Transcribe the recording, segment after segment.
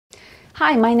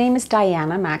Hi, my name is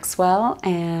Diana Maxwell,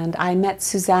 and I met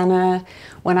Susana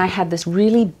when I had this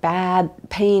really bad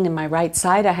pain in my right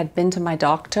side. I had been to my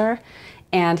doctor,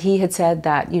 and he had said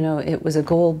that, it was a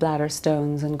gallbladder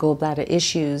stones and gallbladder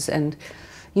issues. And,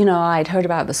 I'd heard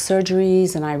about the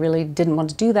surgeries, and I really didn't want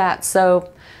to do that.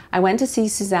 So I went to see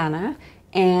Susana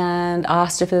and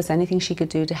asked her if there was anything she could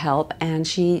do to help. And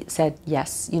she said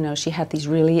yes. She had these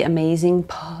really amazing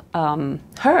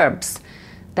herbs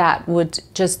that would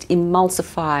just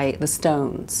emulsify the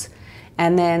stones.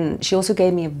 And then she also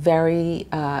gave me a very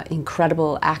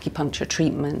incredible acupuncture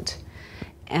treatment.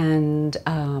 And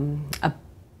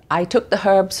I took the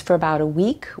herbs for about a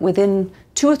week. Within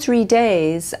 2 or 3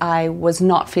 days, I was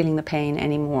not feeling the pain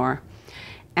anymore.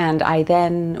 And I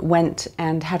then went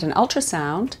and had an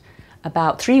ultrasound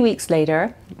about 3 weeks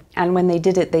later. And when they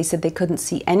did it, they said they couldn't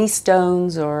see any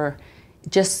stones, or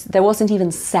there wasn't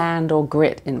even sand or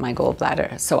grit in my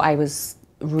gallbladder. So I was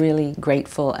really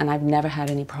grateful, and I've never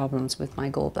had any problems with my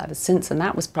gallbladder since, and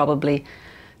that was probably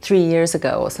 3 years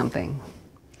ago or something.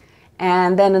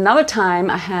 And then another time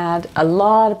I had a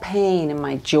lot of pain in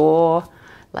my jaw,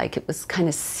 like it was kind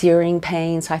of searing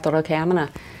pain. So I thought, okay, I'm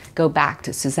gonna go back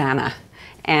to Susana.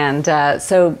 And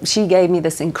so she gave me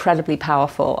this incredibly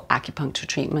powerful acupuncture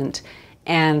treatment,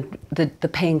 and the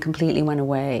pain completely went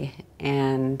away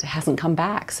and hasn't come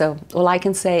back. So all I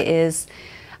can say is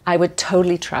I would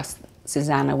totally trust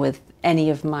Susana with any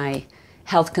of my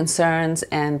health concerns,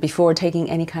 and before taking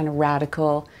any kind of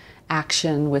radical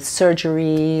action with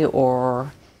surgery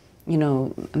or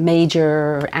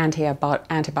major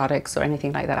antibiotics or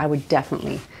anything like that, I would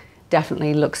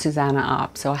definitely look Susana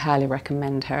up. So I highly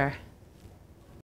recommend her.